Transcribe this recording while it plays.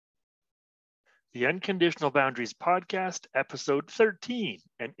The Unconditional Boundaries Podcast, Episode 13,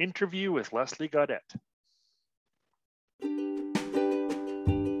 an interview with Leslie Gaudet.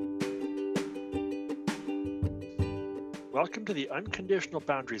 Welcome to the Unconditional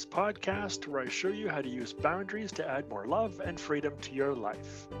Boundaries Podcast, where I show you how to use boundaries to add more love and freedom to your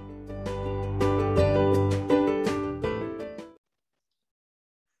life.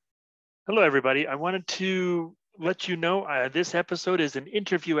 Hello, everybody. I wanted to let you know this episode is an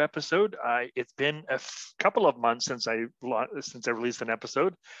interview episode. It's been a couple of months since I released an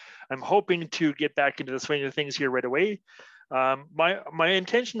episode. I'm hoping to get back into the swing of things here right away. My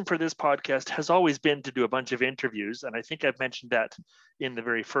intention for this podcast has always been to do a bunch of interviews, and I think I've mentioned that in the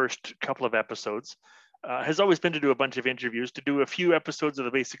very first couple of episodes. Has always been to do a bunch of interviews, to do a few episodes of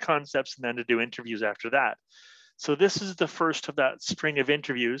the basic concepts, and then to do interviews after that. So this is the first of that string of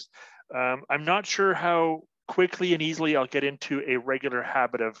interviews. I'm not sure how quickly and easily I'll get into a regular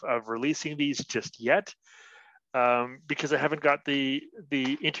habit of releasing these just yet, because I haven't got the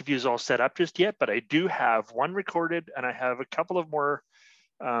interviews all set up just yet, but I do have one recorded and I have a couple of more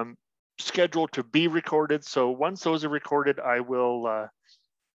scheduled to be recorded. So once those are recorded, I will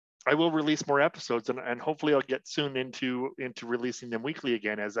release more episodes, and hopefully I'll get soon into releasing them weekly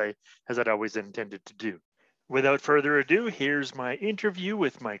again, as I'd always intended to do. Without further ado, here's my interview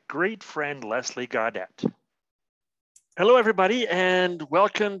with my great friend, Leslie Gaudet. Hello, everybody, and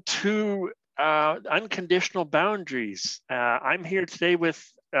welcome to Unconditional Boundaries. I'm here today with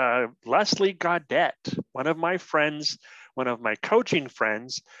Leslie Gaudet, one of my friends, one of my coaching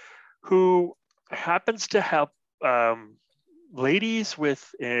friends, who happens to help ladies with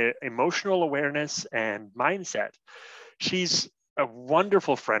emotional awareness and mindset. She's a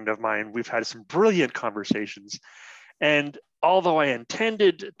wonderful friend of mine. We've had some brilliant conversations. And although I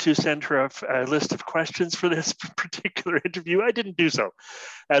intended to send her a list of questions for this particular interview, I didn't do so.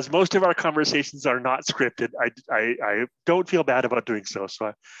 As most of our conversations are not scripted, I don't feel bad about doing so.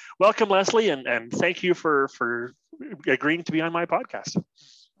 So welcome, Leslie, and thank you for agreeing to be on my podcast.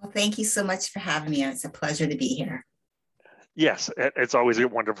 Well, thank you so much for having me. It's a pleasure to be here. Yes, it's always a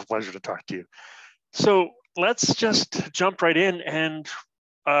wonderful pleasure to talk to you. So let's just jump right in. And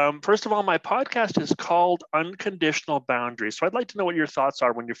first of all, my podcast is called Unconditional Boundaries. So I'd like to know what your thoughts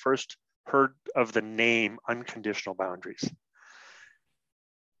are when you first heard of the name Unconditional Boundaries.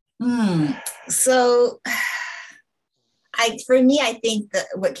 So for me, I think that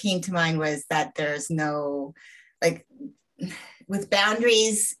what came to mind was that there's no, with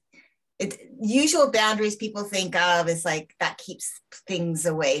boundaries, usual boundaries people think of is like that keeps things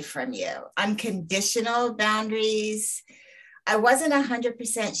away from you. Unconditional boundaries, I wasn't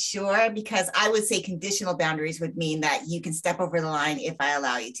 100% sure, because I would say conditional boundaries would mean that you can step over the line if I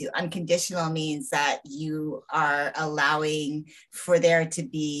allow you to. Unconditional means that you are allowing for there to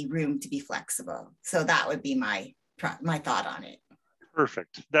be room to be flexible. So that would be my thought on it.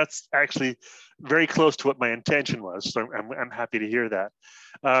 Perfect. That's actually very close to what my intention was. So I'm happy to hear that.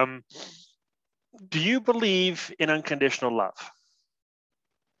 Do you believe in unconditional love?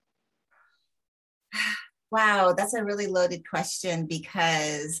 Wow, that's a really loaded question,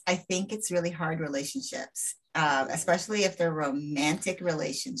 because I think it's really hard relationships, especially if they're romantic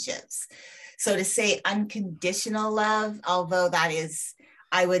relationships. So to say unconditional love, although that is,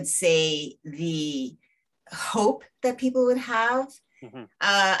 I would say, the hope that people would have,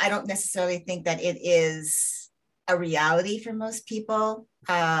 I don't necessarily think that it is a reality for most people.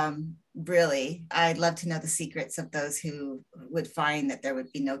 Really, I'd love to know the secrets of those who would find that there would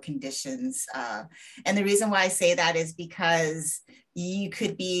be no conditions. And the reason why I say that is because you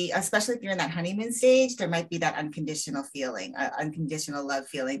could be, especially if you're in that honeymoon stage, there might be that unconditional feeling, unconditional love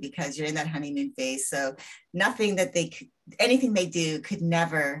feeling, because you're in that honeymoon phase. So nothing that anything they do could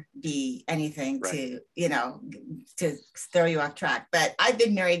never be anything to throw you off track. But I've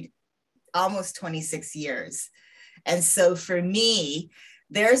been married almost 26 years. And so for me,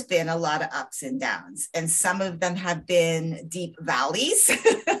 there's been a lot of ups and downs, and some of them have been deep valleys.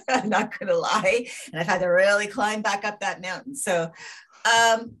 I'm not going to lie. And I've had to really climb back up that mountain. So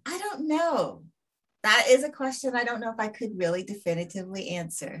I don't know. That is a question I don't know if I could really definitively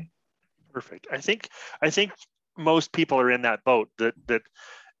answer. Perfect. I think most people are in that boat, that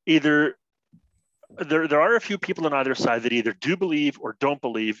either there are a few people on either side that either do believe or don't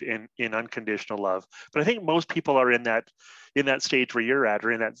believe in unconditional love. But I think most people are in that stage where you're at,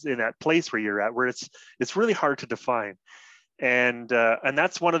 or in that place where you're at, where it's really hard to define. And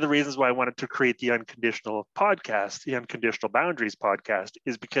that's one of the reasons why I wanted to create the Unconditional podcast, the Unconditional Boundaries podcast,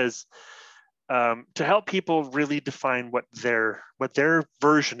 is because to help people really define what their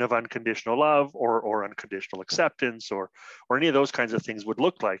version of unconditional love or unconditional acceptance or any of those kinds of things would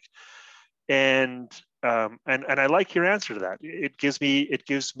look like. And I like your answer to that. It gives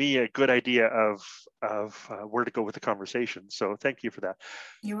me a good idea of where to go with the conversation. So thank you for that.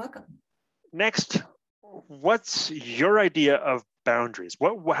 You're welcome. Next, what's your idea of boundaries?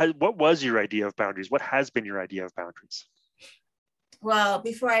 What was your idea of boundaries? What has been your idea of boundaries? Well,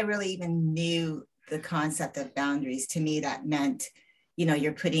 before I really even knew the concept of boundaries, to me that meant,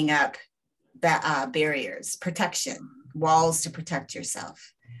 you're putting up barriers, protection, walls to protect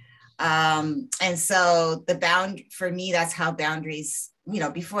yourself. And so for me, that's how boundaries,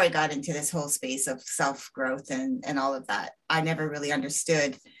 before I got into this whole space of self-growth and all of that, I never really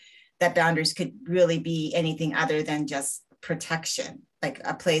understood that boundaries could really be anything other than just protection, like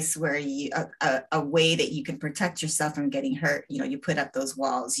a place where a way that you can protect yourself from getting hurt. You put up those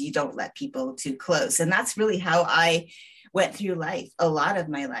walls, you don't let people too close. And that's really how I went through life. A lot of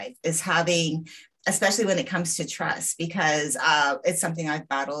my life is having, especially when it comes to trust, because it's something I've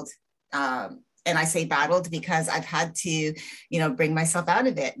battled. And I say battled because I've had to, bring myself out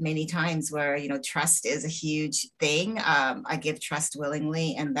of it many times where, trust is a huge thing. I give trust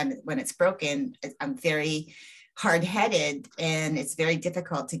willingly. And then when it's broken, I'm very hard-headed and it's very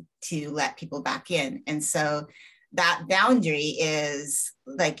difficult to let people back in. And so that boundary is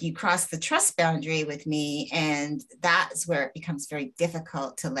like you cross the trust boundary with me, and that's where it becomes very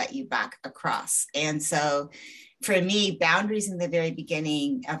difficult to let you back across. And so for me, boundaries in the very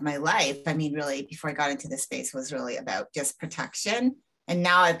beginning of my life, I mean, really before I got into this space, was really about just protection. And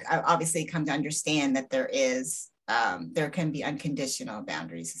now I've obviously come to understand that there can be unconditional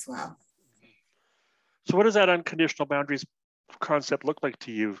boundaries as well. So what does that unconditional boundaries concept look like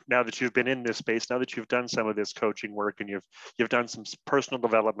to you now that you've been in this space, now that you've done some of this coaching work and you've done some personal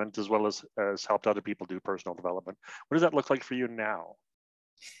development as well as helped other people do personal development? What does that look like for you now?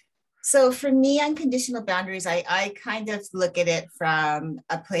 So for me, unconditional boundaries, I kind of look at it from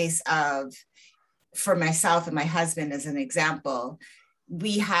a place of, for myself and my husband as an example,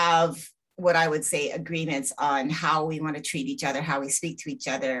 we have what I would say agreements on how we want to treat each other, how we speak to each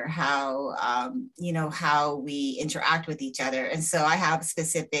other, how, how we interact with each other. And so I have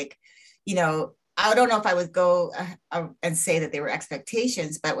specific, I don't know if I would go and say that they were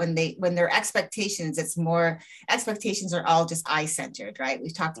expectations, but when they're expectations, it's more, expectations are all just I-centered, right?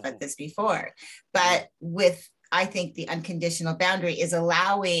 We've talked about this before, but I think the unconditional boundary is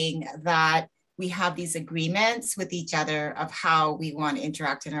allowing that we have these agreements with each other of how we want to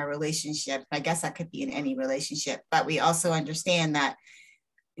interact in our relationship. I guess that could be in any relationship, but we also understand that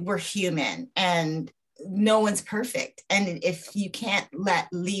we're human and no one's perfect. And if you can't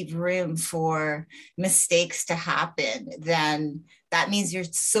leave room for mistakes to happen, then that means you're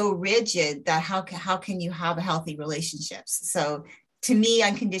so rigid that how can you have healthy relationships? So to me,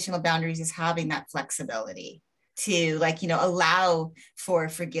 unconditional boundaries is having that flexibility to allow for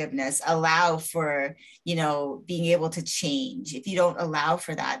forgiveness, allow for, being able to change. If you don't allow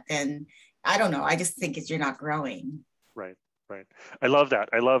for that, then I don't know. I just think you're not growing. Right. I love that.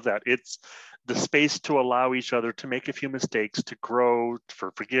 It's the space to allow each other to make a few mistakes, to grow,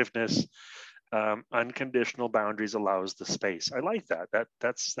 for forgiveness. Unconditional boundaries allows the space. I like that.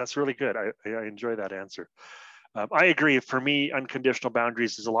 That's really good. I enjoy that answer. I agree. For me, unconditional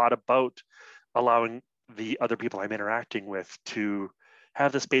boundaries is a lot about allowing the other people I'm interacting with to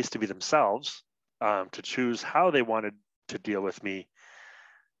have the space to be themselves, to choose how they wanted to deal with me,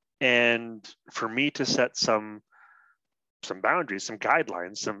 and for me to set some boundaries, some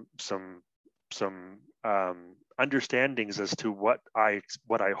guidelines, some understandings as to what I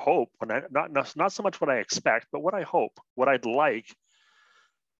hope, not so much what I expect, but what I hope, what I'd like,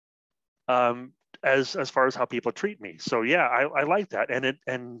 as far as how people treat me. So yeah, I like that,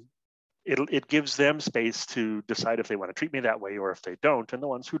 and it gives them space to decide if they want to treat me that way or if they don't, and the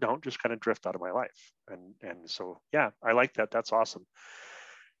ones who don't just kind of drift out of my life. And so yeah, I like that. That's awesome.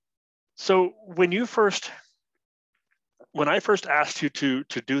 So when I first asked you to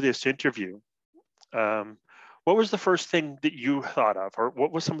do this interview, what was the first thing that you thought of, or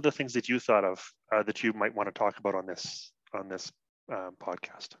what was some of the things that you thought of that you might want to talk about on this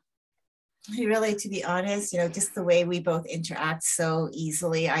podcast? Really, to be honest, just the way we both interact so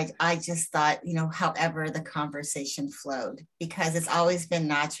easily, I just thought, however the conversation flowed, because it's always been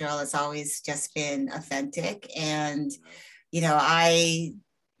natural, it's always just been authentic. And,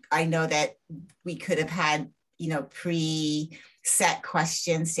 I know that we could have had, pre-set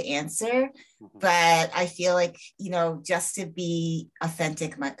questions to answer, but I feel like, just to be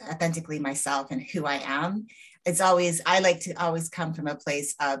authentically myself and who I am, I like to always come from a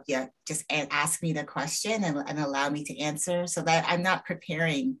place of, just ask me the question and allow me to answer, so that I'm not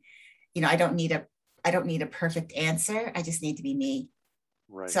preparing, I don't need a perfect answer. I just need to be me.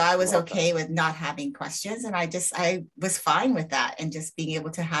 Right. So I was Love that. okay with not having questions. And I was fine with that and just being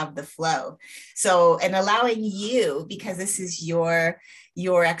able to have the flow. So, and allowing you, because this is your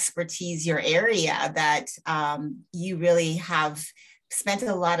expertise, your area that you really have spent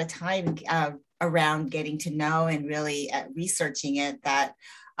a lot of time around getting to know and really researching it, that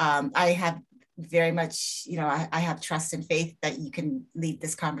I have very much, I have trust and faith that you can lead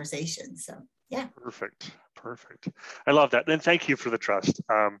this conversation. So, yeah. Perfect. Perfect. I love that. And thank you for the trust.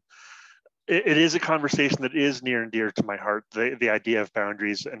 It is a conversation that is near and dear to my heart, the idea of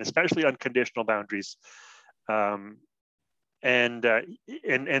boundaries, and especially unconditional boundaries. Um, and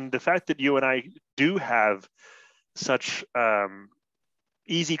the fact that you and I do have such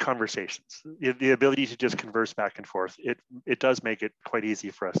easy conversations, the ability to just converse back and forth, it does make it quite easy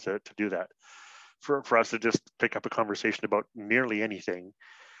for us to do that. For us to just pick up a conversation about nearly anything.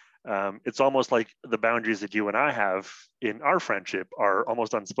 It's almost like the boundaries that you and I have in our friendship are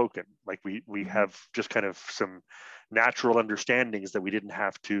almost unspoken. Like we have just kind of some natural understandings that we didn't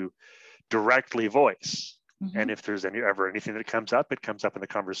have to directly voice. Mm-hmm. And if there's ever anything that comes up, it comes up in the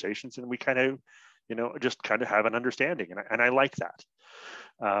conversations, and we kind of, just kind of have an understanding. And I like that.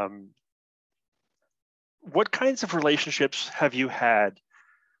 What kinds of relationships have you had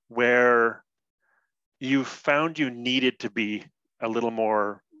where you found you needed to be a little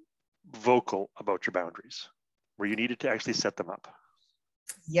more vocal about your boundaries, where you needed to actually set them up?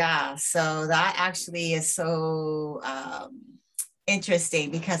 Yeah, so that actually is so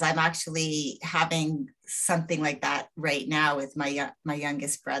interesting, because I'm actually having something like that right now with my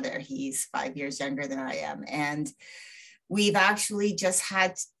youngest brother. He's 5 years younger than I am, and we've actually just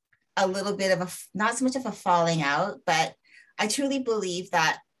had a little bit of not so much of a falling out, but I truly believe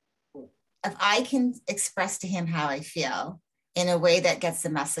that if I can express to him how I feel in a way that gets the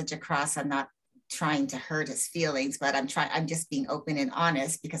message across, I'm not trying to hurt his feelings, but I'm just being open and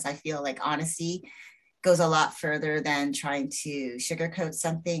honest, because I feel like honesty goes a lot further than trying to sugarcoat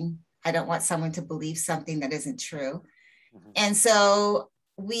something. I don't want someone to believe something that isn't true. Mm-hmm. And so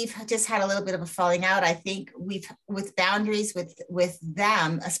we've just had a little bit of a falling out. I think with boundaries with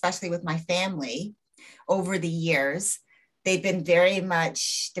them, especially with my family, over the years, they've been very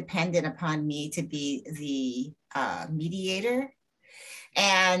much dependent upon me to be the mediator.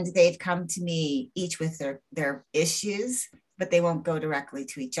 And they've come to me each with their issues, but they won't go directly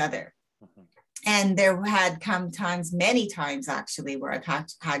to each other. Mm-hmm. And there had come times, many times actually, where I've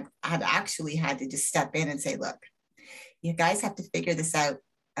had actually had to just step in and say, look, you guys have to figure this out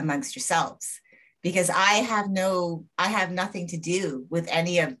amongst yourselves, because I have nothing to do with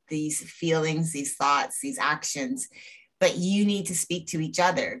any of these feelings, these thoughts, these actions, but you need to speak to each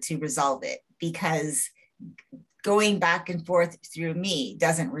other to resolve it, because going back and forth through me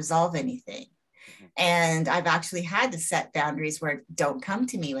doesn't resolve anything. Mm-hmm. And I've actually had to set boundaries where don't come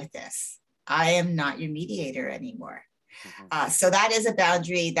to me with this. I am not your mediator anymore. Mm-hmm. So that is a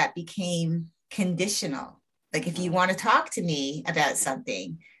boundary that became conditional. Like, if you want to talk to me about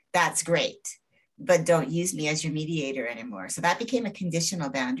something, that's great, but don't use me as your mediator anymore. So that became a conditional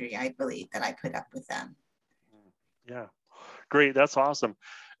boundary, I believe, that I put up with them. Yeah, great. That's awesome.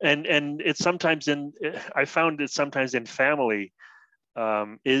 And it's sometimes I found it sometimes in family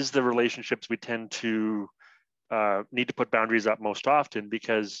is the relationships we tend to need to put boundaries up most often,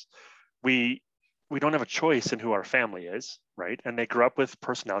 because we don't have a choice in who our family is, right? And they grow up with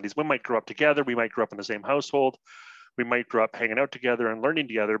personalities. We might grow up together. We might grow up in the same household. We might grow up hanging out together and learning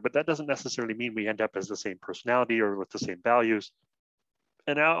together, but that doesn't necessarily mean we end up as the same personality or with the same values.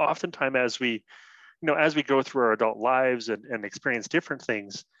 And now, oftentimes, as we go through our adult lives and experience different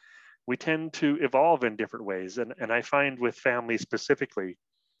things, we tend to evolve in different ways. And I find with family specifically,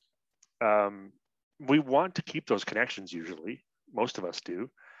 we want to keep those connections usually. Most of us do.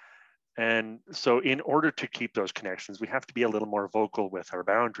 And so in order to keep those connections, we have to be a little more vocal with our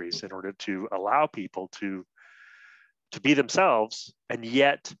boundaries in order to allow people to be themselves, and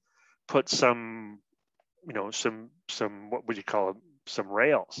yet put some what would you call them, some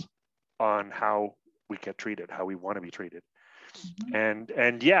rails on how we get treated, how we want to be treated. Mm-hmm.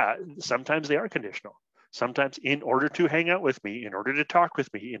 And yeah, sometimes they are conditional. Sometimes, in order to hang out with me, in order to talk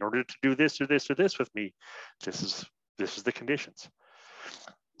with me, in order to do this or this or this with me, this is the conditions.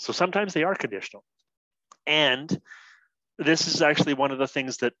 So sometimes they are conditional. And this is actually one of the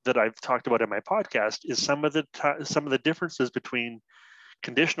things that I've talked about in my podcast, is some of the differences between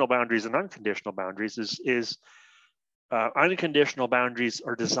conditional boundaries and unconditional boundaries is unconditional boundaries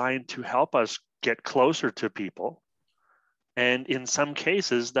are designed to help us get closer to people. And in some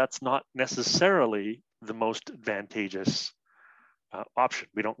cases, that's not necessarily the most advantageous option.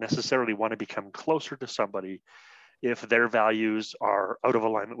 We don't necessarily want to become closer to somebody if their values are out of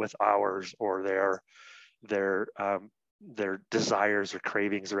alignment with ours, or their desires or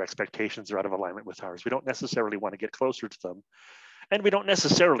cravings or expectations are out of alignment with ours. We don't necessarily want to get closer to them, and we don't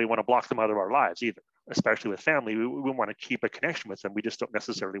necessarily want to block them out of our lives either. Especially with family, we want to keep a connection with them. We just don't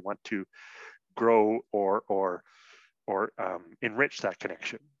necessarily want to grow or enrich that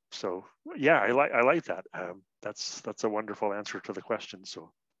connection. So yeah, I like that. That's a wonderful answer to the question.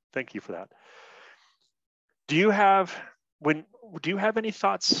 So thank you for that. Do you have any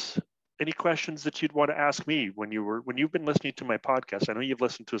thoughts, any questions that you'd want to ask me when you've been listening to my podcast? I know you've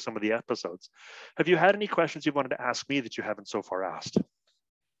listened to some of the episodes. Have you had any questions you wanted to ask me that you haven't so far asked?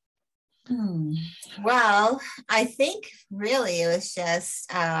 Well, I think really it was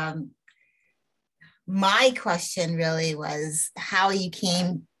just my question really was how you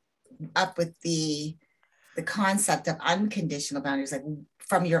came up with the concept of unconditional boundaries, like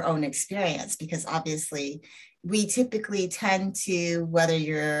from your own experience, because obviously we typically tend to, whether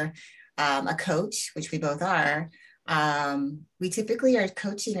you're a coach, which we both are, we typically are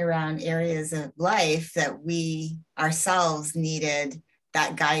coaching around areas of life that we ourselves needed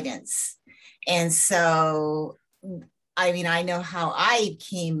that guidance. And so, I mean, I know how I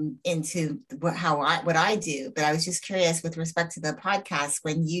came into what I do, but I was just curious with respect to the podcast,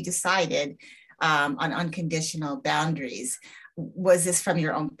 when you decided on unconditional boundaries, was this from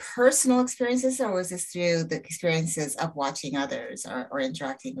your own personal experiences, or was this through the experiences of watching others or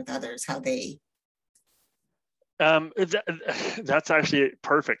interacting with others, how they? That's actually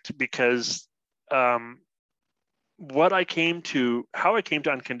perfect, because how I came to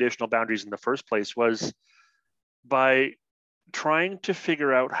unconditional boundaries in the first place was by trying to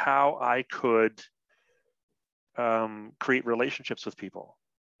figure out how I could create relationships with people.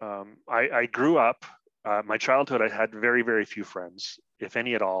 I grew up, my childhood, I had very, very few friends, if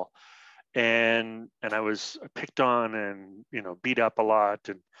any at all. And I was picked on and, beat up a lot.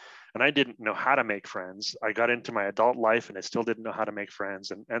 And I didn't know how to make friends. I got into my adult life and I still didn't know how to make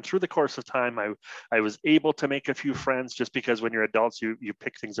friends. And through the course of time, I was able to make a few friends, just because when you're adults, you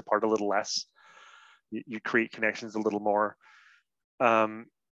pick things apart a little less. You create connections a little more.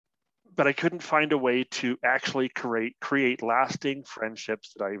 But I couldn't find a way to actually create lasting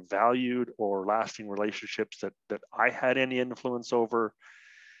friendships that I valued, or lasting relationships that I had any influence over.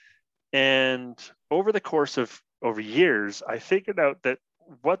 And over the course of over years, I figured out that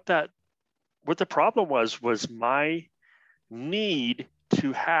what the problem was my need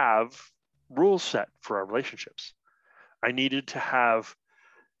to have rules set for our relationships. I needed to have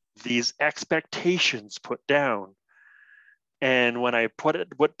these expectations put down. And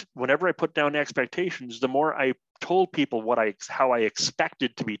whenever I put down expectations, the more I told people how I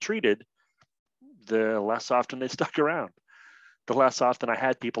expected to be treated, the less often they stuck around, the less often I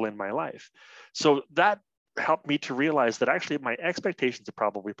had people in my life. So that helped me to realize that actually my expectations are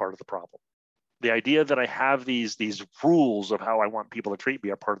probably part of the problem. The idea that I have these rules of how I want people to treat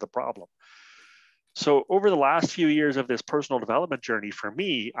me are part of the problem. So over the last few years of this personal development journey for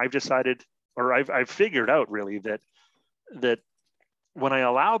me, I've decided, or I've figured out really that when I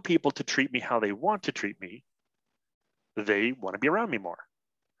allow people to treat me how they want to treat me, they want to be around me more.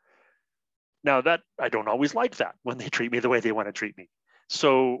 Now, that I don't always like that when they treat me the way they want to treat me.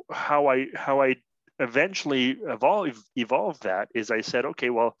 So how I eventually evolved that is I said, okay,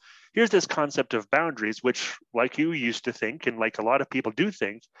 well, here's this concept of boundaries, which, like you used to think, and like a lot of people do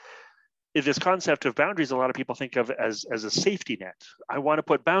think, is this concept of boundaries a lot of people think of as a safety net. I want to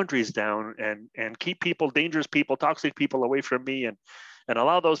put boundaries down and keep people, dangerous people, toxic people away from me, and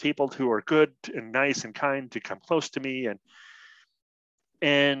allow those people who are good and nice and kind to come close to me.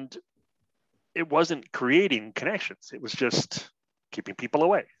 And it wasn't creating connections. It was just keeping people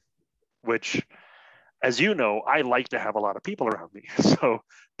away, which, as you know, I like to have a lot of people around me. So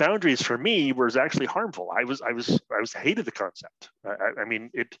boundaries for me was actually harmful. I hated the concept. I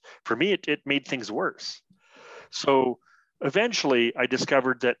mean, for me, it made things worse. So eventually I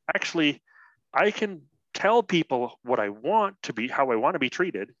discovered that actually I can tell people what I want to be, how I want to be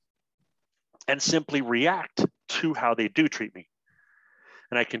treated, and simply react to how they do treat me.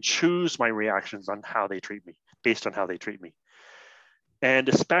 And I can choose my reactions on how they treat me, based on how they treat me. And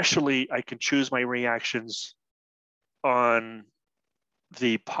especially I can choose my reactions on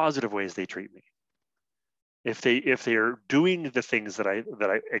the positive ways they treat me. If they are doing the things that I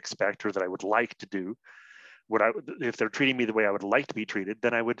expect or that I would like to do, if they're treating me the way I would like to be treated,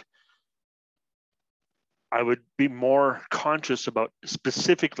 then I would be more conscious about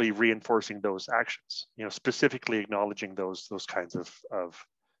specifically reinforcing those actions, specifically acknowledging those kinds of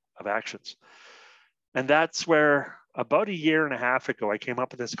actions. And that's where about a year and a half ago, I came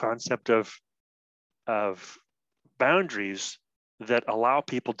up with this concept of boundaries that allow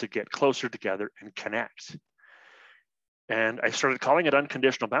people to get closer together and connect. And I started calling it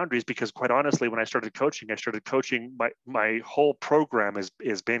unconditional boundaries because, quite honestly, when I started coaching, my whole program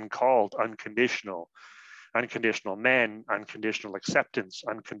is been called unconditional men, unconditional acceptance,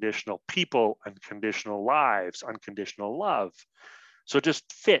 unconditional people, unconditional lives, unconditional love. So it just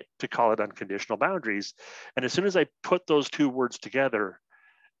fit to call it unconditional boundaries. And as soon as I put those two words together,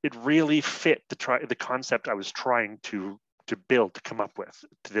 it really fit the concept I was trying to build, to come up with,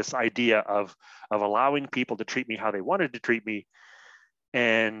 to this idea of allowing people to treat me how they wanted to treat me,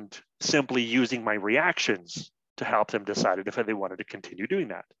 and simply using my reactions to help them decide if they wanted to continue doing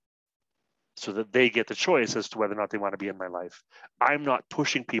that, so that they get the choice as to whether or not they want to be in my life. I'm not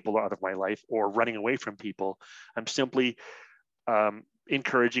pushing people out of my life or running away from people. I'm simply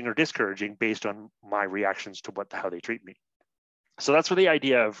encouraging or discouraging based on my reactions to how they treat me. So that's where the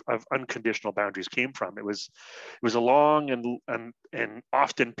idea of unconditional boundaries came from. It was a long and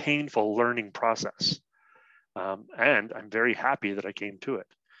often painful learning process. And I'm very happy that I came to it.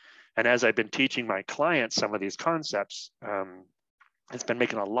 And as I've been teaching my clients some of these concepts, it's been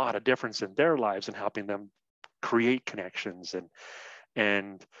making a lot of difference in their lives and helping them create connections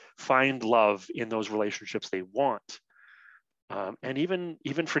and find love in those relationships they want. And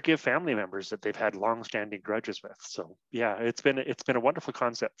even forgive family members that they've had long-standing grudges with. So yeah, it's been a wonderful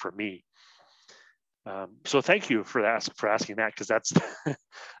concept for me. So thank you for asking that, because that's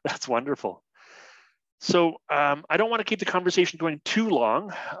that's wonderful. So I don't want to keep the conversation going too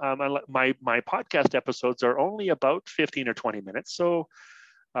long. My podcast episodes are only about 15 or 20 minutes. So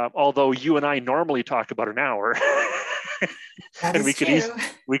although you and I normally talk about an hour, and we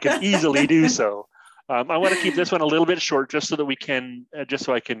could easily do so. I want to keep this one a little bit short, just so that we can, just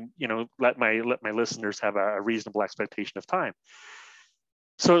so I can, let my listeners have a reasonable expectation of time.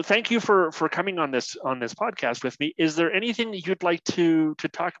 So thank you for coming on this podcast with me. Is there anything that you'd like to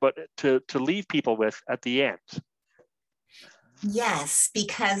talk about, to leave people with at the end? Yes,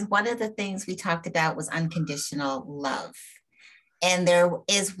 because one of the things we talked about was unconditional love. And there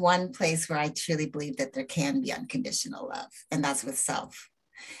is one place where I truly believe that there can be unconditional love, and that's with self.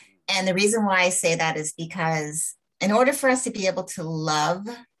 And the reason why I say that is because in order for us to be able to love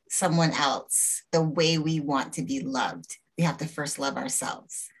someone else the way we want to be loved, we have to first love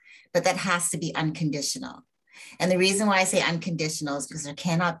ourselves. But that has to be unconditional. And the reason why I say unconditional is because there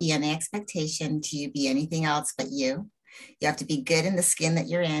cannot be any expectation to you be anything else but you. You have to be good in the skin that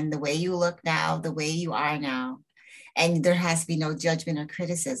you're in, the way you look now, the way you are now. And there has to be no judgment or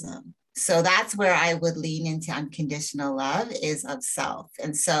criticism. So that's where I would lean into unconditional love, is of self.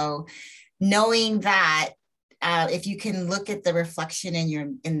 And so knowing that if you can look at the reflection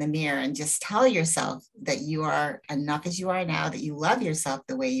in the mirror and just tell yourself that you are enough as you are now, that you love yourself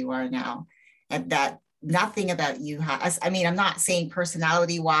the way you are now, and that nothing about you I'm not saying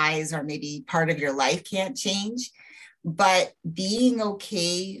personality wise or maybe part of your life can't change, but being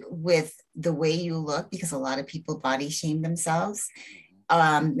okay with the way you look, because a lot of people body shame themselves.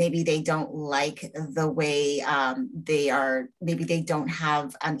 Maybe they don't like the way they are. Maybe they don't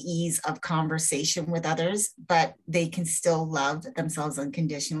have an ease of conversation with others, but they can still love themselves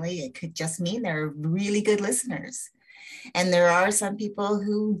unconditionally. It could just mean they're really good listeners. And there are some people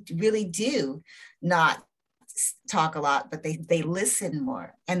who really do not talk a lot, but they listen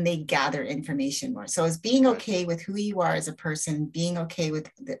more and they gather information more. So it's being okay with who you are as a person, being okay with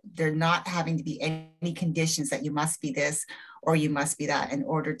there not having to be any conditions that you must be this or you must be that in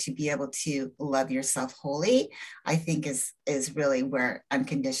order to be able to love yourself wholly, I think is really where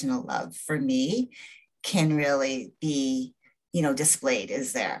unconditional love for me can really be, displayed,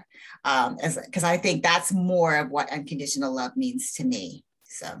 is there. Because I think that's more of what unconditional love means to me.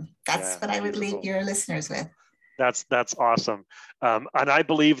 So that's what I would leave your listeners with. That's awesome. And I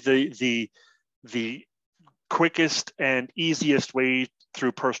believe the quickest and easiest way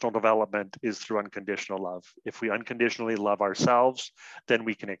through personal development is through unconditional love. If we unconditionally love ourselves, then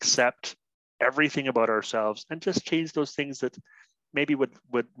we can accept everything about ourselves and just change those things that maybe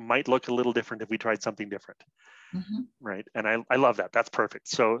might look a little different if we tried something different. Mm-hmm. Right. And I love that. That's perfect.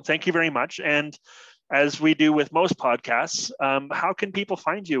 So thank you very much. And as we do with most podcasts, how can people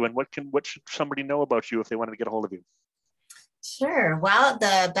find you, and what should somebody know about you if they wanted to get a hold of you? Sure. Well,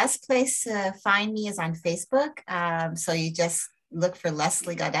 the best place to find me is on Facebook. So you just look for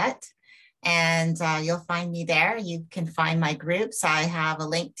Leslie Gaudet, and you'll find me there. You can find my groups. I have a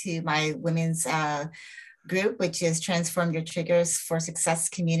link to my women's group, which is Transform Your Triggers for Success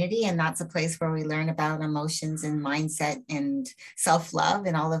Community. And that's a place where we learn about emotions and mindset and self-love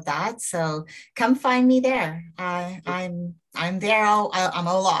and all of that. So come find me there. I'm there. I'm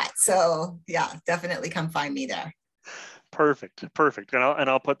a lot. So yeah, definitely come find me there. Perfect. And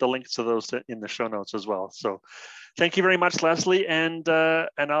I'll put the links to those in the show notes as well. So thank you very much, Leslie. And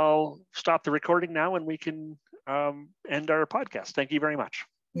I'll stop the recording now and we can end our podcast. Thank you very much.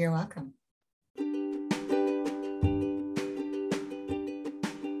 You're welcome.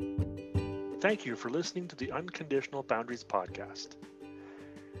 Thank you for listening to the Unconditional Boundaries podcast.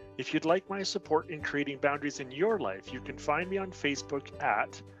 If you'd like my support in creating boundaries in your life, you can find me on Facebook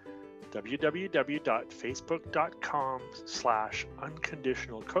at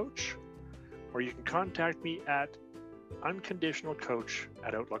www.facebook.com/unconditionalcoach, or you can contact me at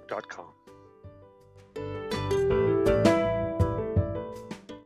unconditionalcoach@outlook.com.